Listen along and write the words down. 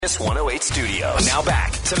Kiss 108 Studios. Now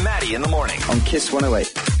back to Maddie in the morning on Kiss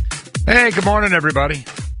 108. Hey, good morning, everybody.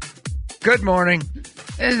 Good morning.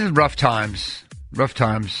 This is rough times. Rough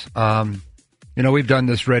times. We've done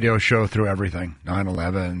this radio show through everything.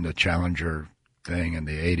 9/11, the Challenger thing in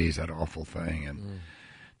the 80s, that awful thing, and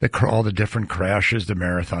all the different crashes, the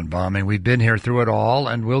marathon bombing. We've been here through it all,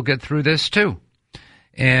 and we'll get through this too.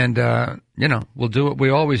 And, we'll do what we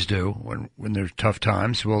always do when there's tough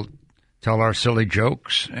times. We'll tell our silly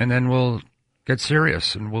jokes, and then we'll get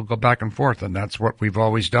serious, and we'll go back and forth, and that's what we've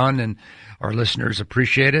always done, and our listeners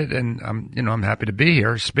appreciate it, and I'm happy to be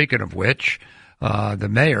here. Speaking of which, the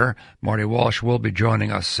mayor, Marty Walsh, will be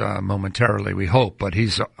joining us momentarily, we hope, but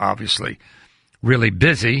he's obviously really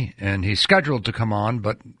busy, and he's scheduled to come on,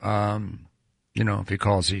 but, if he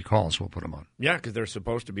calls, we'll put him on. Yeah, because they're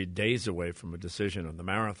supposed to be days away from a decision on the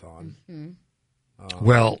marathon. Mm-hmm.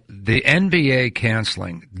 Well, the NBA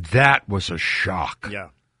canceling, that was a shock. Yeah.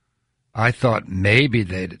 I thought maybe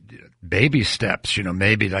they'd baby steps,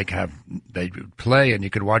 maybe they'd play and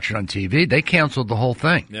you could watch it on TV. They canceled the whole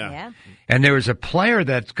thing. Yeah. And there was a player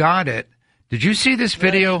that got it. Did you see this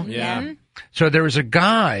video? Yeah. So there was a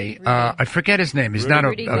guy, I forget his name. He's not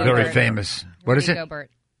a very famous. What is it?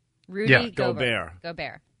 Rudy Gobert.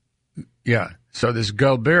 Yeah. So this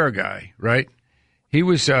Gobert guy, right? He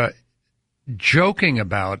was joking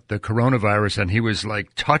about the coronavirus, and he was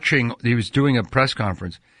he was doing a press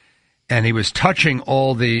conference, and he was touching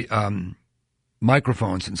all the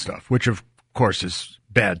microphones and stuff, which of course is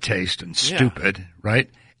bad taste and stupid, right?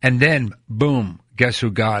 And then, boom, guess who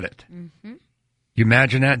got it? Mm-hmm. You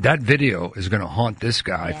imagine that? That video is going to haunt this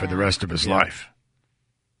guy for the rest of his life.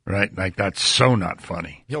 Right? That's so not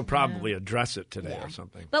funny. He'll probably address it today or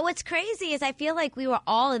something. But what's crazy is I feel like we were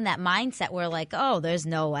all in that mindset where oh, there's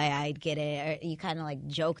no way I'd get it. Or you kind of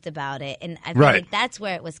joked about it. And I feel like that's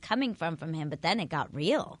where it was coming from him. But then it got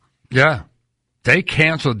real. Yeah. They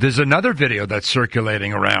canceled. There's another video that's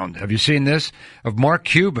circulating around. Have you seen this? Of Mark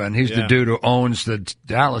Cuban. He's the dude who owns the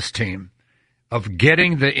Dallas team. Of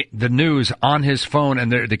getting the news on his phone,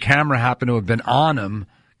 and the camera happened to have been on him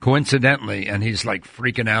coincidentally, and he's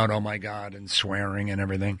freaking out, oh my God, and swearing and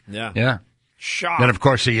everything. Yeah. Shock. Then, of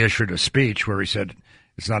course, he issued a speech where he said,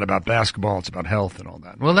 it's not about basketball, it's about health and all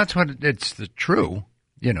that. Well, that's what it's true,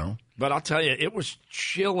 But I'll tell you, it was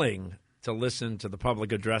chilling to listen to the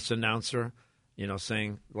public address announcer,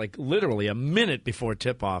 saying, literally a minute before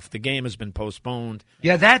tip-off, the game has been postponed.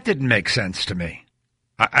 Yeah, that didn't make sense to me.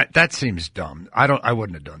 That seems dumb. I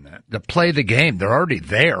wouldn't have done that. To play the game, they're already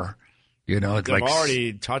there. They've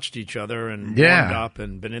already touched each other and warmed up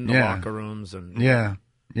and been in the locker rooms. Yeah.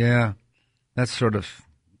 That's sort of,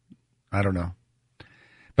 I don't know.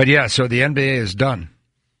 But, so the NBA is done.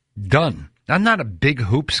 Done. I'm not a big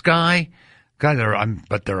hoops guy. But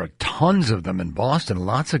there are tons of them in Boston.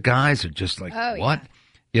 Lots of guys are just what?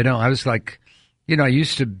 Yeah. I was I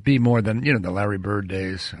used to be more than, the Larry Bird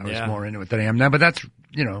days. I was more into it than I am now. But that's,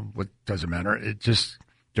 what doesn't matter. It just,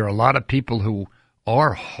 there are a lot of people who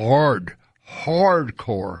are hardcore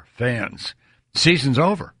fans. Season's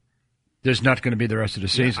over. There's not going to be the rest of the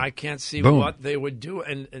season. I can't see what they would do.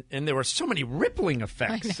 And there were so many rippling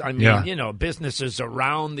effects. I mean, businesses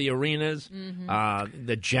around the arenas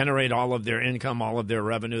that generate all of their income, all of their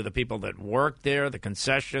revenue, the people that work there, the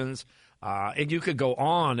concessions. And you could go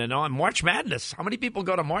on and on. March Madness. How many people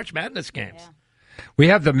go to March Madness games? Yeah. We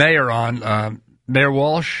have the mayor on. Mayor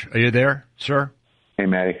Walsh, are you there, sir? Hey,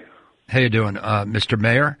 Matty. How you doing, Mr.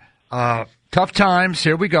 Mayor? Tough times.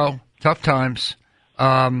 Here we go. Tough times.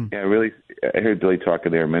 Really. I heard Billy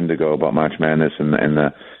talking there a minute ago about March Madness and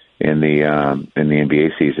the NBA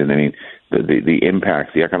season. I mean, the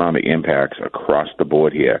impacts, the economic impacts across the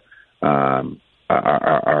board here are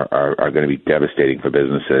going to be devastating for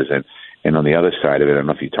businesses. And on the other side of it, I don't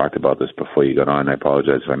know if you talked about this before you got on. I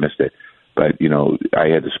apologize if I missed it. But I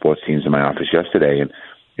had the sports teams in my office yesterday, and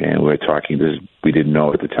we were talking. We didn't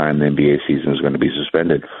know at the time the NBA season was going to be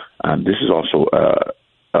suspended. This is also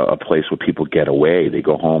a place where people get away. They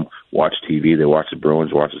go home, watch TV. They watch the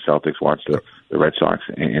Bruins, watch the Celtics, watch the Red Sox,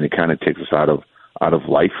 and it kind of takes us out of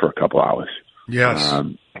life for a couple hours. Yes.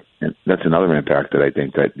 And that's another impact that I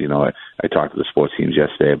think that, I talked to the sports teams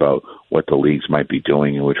yesterday about what the leagues might be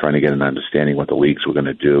doing, and we're trying to get an understanding what the leagues were going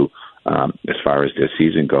to do as far as their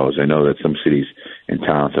season goes. I know that some cities and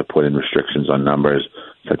towns have put in restrictions on numbers,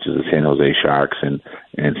 such as the San Jose Sharks and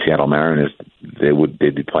Seattle Mariners.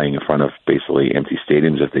 They'd be playing in front of basically empty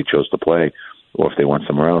stadiums if they chose to play, or if they went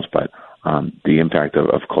somewhere else. But the impact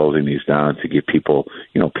of closing these down to give people,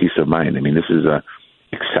 peace of mind. I mean, this is a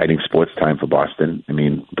exciting sports time for Boston. I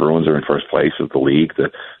mean, Bruins are in first place of the league.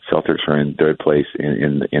 The Celtics are in third place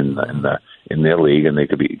in the in their league, and they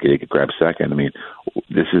could grab second. I mean,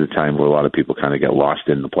 this is a time where a lot of people kind of get lost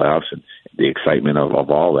in the playoffs and the excitement of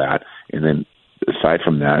all that. And then aside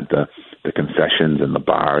from that, the concessions and the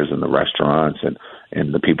bars and the restaurants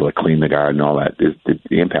and the people that clean the garden and all that,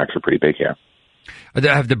 the impacts are pretty big here.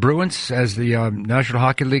 Have the Bruins, has the National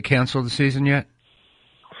Hockey League canceled the season yet?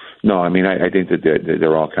 No, I mean, I think that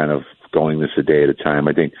they're all kind of going this a day at a time.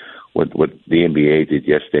 I think what the NBA did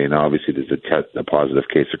yesterday, and obviously there's a positive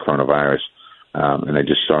case of coronavirus, and I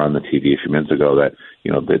just saw on the TV a few minutes ago that,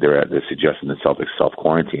 they're suggesting the Celtics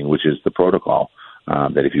self-quarantine, which is the protocol,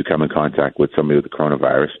 that if you come in contact with somebody with the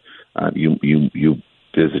coronavirus,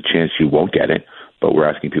 there's a chance you won't get it, but we're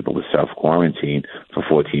asking people to self-quarantine for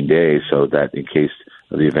 14 days so that in case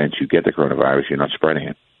of the event you get the coronavirus, you're not spreading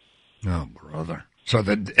it. Oh, brother. So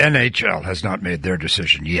the NHL has not made their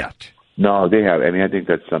decision yet. No, they have. I mean, I think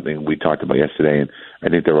that's something we talked about yesterday, and I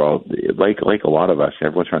think they're all, like a lot of us,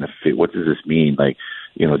 everyone's trying to fit, what does this mean? Like,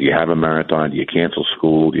 do you have a marathon? Do you cancel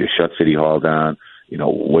school? Do you shut City Hall down?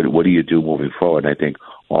 What do you do moving forward? And I think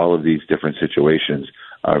all of these different situations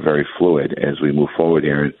are very fluid as we move forward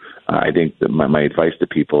here. And I think that my advice to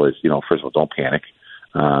people is, first of all, don't panic.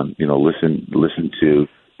 Listen to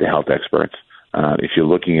the health experts. If you're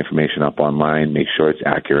looking information up online, make sure it's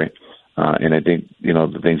accurate. And I think,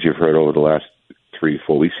 the things you've heard over the last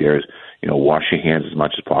 3-4 weeks here is, wash your hands as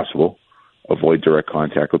much as possible. Avoid direct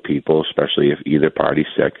contact with people, especially if either party's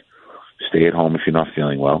sick. Stay at home if you're not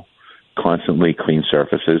feeling well. Constantly clean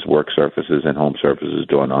surfaces, work surfaces, and home surfaces,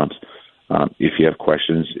 doorknobs. If you have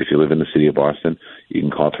questions, if you live in the city of Boston, you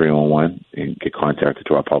can call 311 and get contacted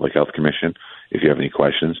to our Public Health Commission if you have any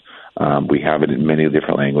questions. We have it in many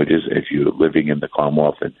different languages. If you're living in the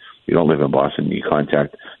Commonwealth and you don't live in Boston, you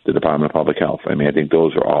contact the Department of Public Health. I mean, I think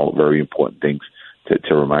those are all very important things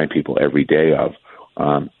to remind people every day of.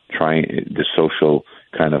 Trying the social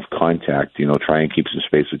kind of contact, try and keep some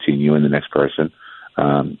space between you and the next person.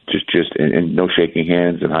 Just and no shaking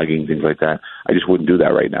hands and hugging, things like that. I just wouldn't do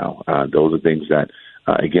that right now. Those are things that,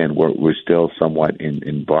 again, we're still somewhat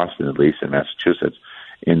in Boston, at least in Massachusetts,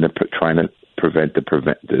 trying to prevent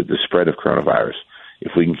the spread of coronavirus.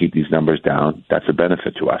 If we can keep these numbers down, that's a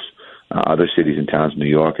benefit to us. Other cities and towns, New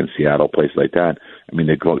York and Seattle, places like that, I mean,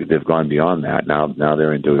 they've gone beyond that. Now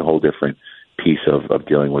they're into a whole different piece of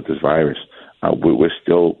dealing with this virus. We're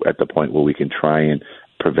still at the point where we can try and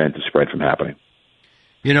prevent the spread from happening.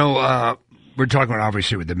 We're talking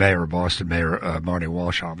obviously with the mayor of Boston, Mayor Marty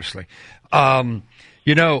Walsh, obviously. A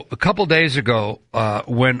couple days ago,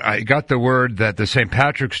 when I got the word that the St.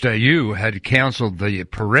 Patrick's Day U had canceled the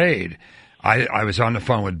parade, I was on the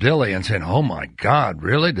phone with Billy and saying, oh, my God,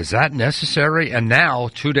 really? Is that necessary? And now,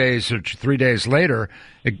 2 days or 3 days later,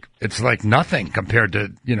 it's like nothing compared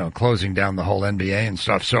to, closing down the whole NBA and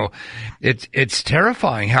stuff. So it's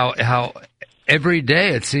terrifying how every day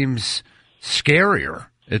it seems scarier.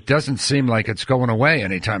 It doesn't seem like it's going away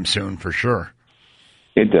anytime soon, for sure.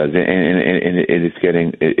 It does, and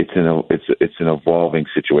it's an evolving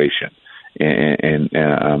situation.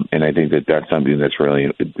 And I think that's something that's really,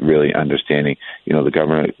 really understanding. The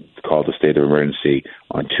government called a state of emergency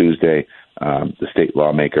on Tuesday. The state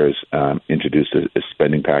lawmakers introduced a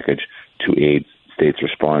spending package to aid states'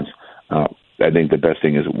 response. I think the best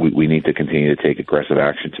thing is we need to continue to take aggressive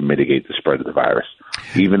action to mitigate the spread of the virus.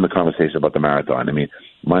 Even the conversation about the marathon. I mean,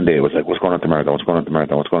 Monday it was like, what's going on at the marathon? What's going on at the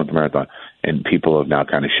marathon? What's going on at the marathon? And people have now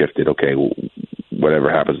kind of shifted. Okay,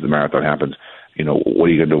 whatever happens, the marathon happens. What are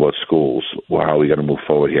you going to do about schools? Well, how are we going to move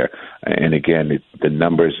forward here? And again, the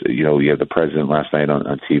numbers, you have the president last night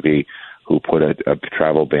on TV who put a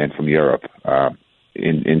travel ban from Europe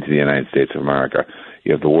into the United States of America.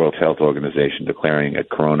 You have the World Health Organization declaring a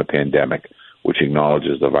corona pandemic, which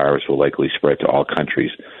acknowledges the virus will likely spread to all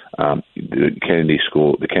countries. The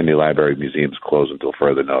Kennedy Library Museum is closed until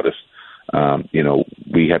further notice.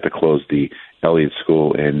 We had to close the Elliott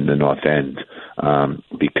School in the North End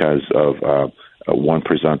because of one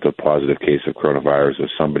presumptive positive case of coronavirus of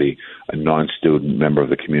somebody, a non-student member of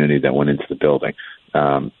the community that went into the building.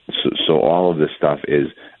 So all of this stuff is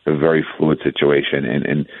a very fluid situation.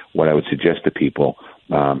 And what I would suggest to people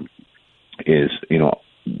is,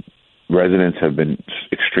 residents have been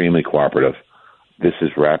extremely cooperative. This is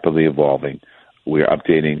rapidly evolving. We're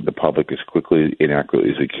updating the public as quickly and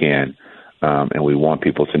accurately as we can. And we want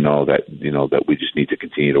people to know that, that we just need to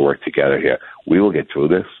continue to work together here. We will get through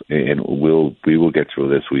this, and we will get through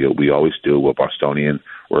this. We always do. We're Bostonians.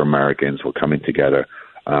 We're Americans. We're coming together.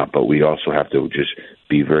 But we also have to just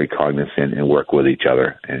be very cognizant and work with each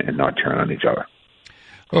other and not turn on each other.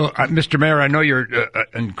 Well, Mr. Mayor, I know you're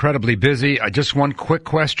incredibly busy. Just one quick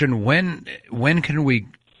question. When can we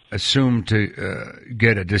assume to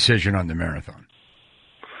get a decision on the marathon?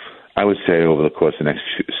 I would say over the course of the next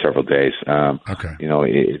several days. Okay.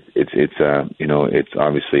 It's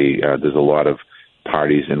obviously there's a lot of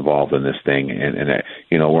parties involved in this thing, and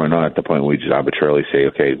we're not at the point where we just arbitrarily say,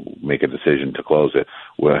 okay, make a decision to close it.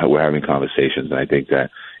 We're having conversations, and I think that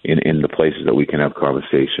in the places that we can have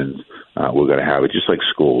conversations, we're going to have it. Just like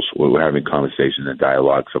schools, we're having conversations and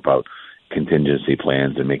dialogues about contingency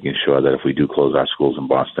plans and making sure that if we do close our schools in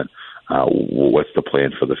Boston, what's the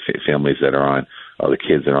plan for the families that are on, the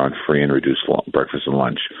kids that are on free and reduced breakfast and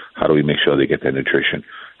lunch? How do we make sure they get their nutrition?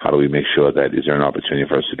 How do we make sure that is there an opportunity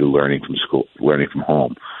for us to do learning from school, learning from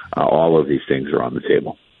home? All of these things are on the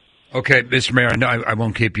table. Okay, Mr. Mayor, no, I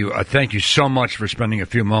won't keep you. Thank you so much for spending a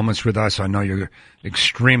few moments with us. I know you're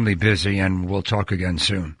extremely busy, and we'll talk again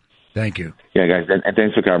soon. Thank you. Yeah, guys, and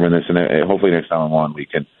thanks for covering this. And hopefully next time I'm on,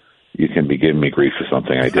 you can be giving me grief for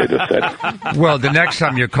something I did or said. Well, the next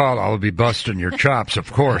time you call, I'll be busting your chops,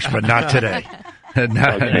 of course, but not today.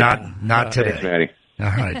 not today. Thanks, Matty. All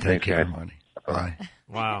right, take care, Money. Bye.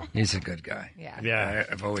 Wow. He's a good guy. Yeah.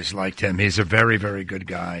 I've always liked him. He's a very, very good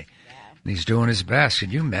guy. He's doing his best.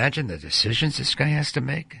 Can you imagine the decisions this guy has to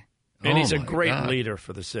make? And he's a great leader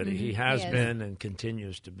for the city. He has been and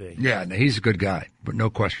continues to be. Yeah, no, he's a good guy, but no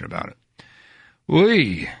question about it.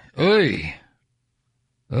 Oy, oy,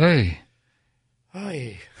 oy.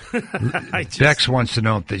 Oy. Bex wants to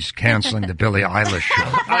know if he's canceling the Billie Eilish show.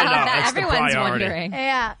 I know. That's Everyone's the priority. wondering.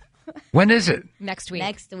 Yeah. When is it? Next week.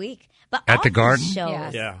 Next week. But At the Garden?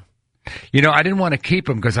 shows. Yeah. You know, I didn't want to keep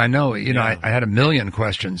him because I know, I had a million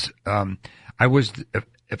questions.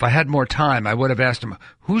 If I had more time, I would have asked him,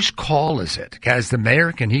 whose call is it? As the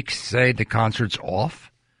mayor, can he say the concert's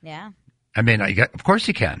off? Yeah. I mean, of course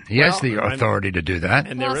he can. He has the authority to do that.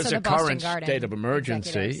 And Well, there also is a the Boston current Garden state of emergency.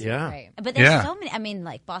 executives, Yeah. right. But there's so many.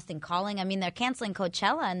 Like Boston Calling. They're canceling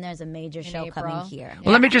Coachella, and there's a major show April. coming here.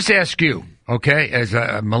 Well, let me just ask you, okay, as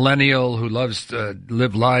a millennial who loves to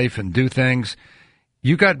live life and do things,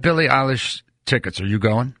 you got Billie Eilish tickets. Are you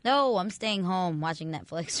going? No, I'm staying home watching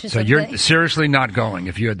Netflix or So something. you're seriously not going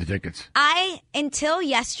if you had the tickets? Until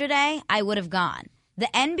yesterday, I would have gone. The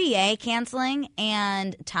NBA canceling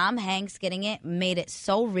and Tom Hanks getting it made it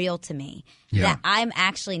so real to me that I'm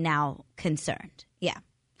actually now concerned. Yeah.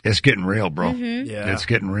 It's getting real, bro. Mm-hmm. Yeah. It's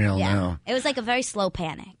getting real now. It was like a very slow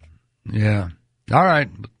panic. Yeah. All right.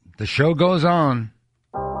 The show goes on.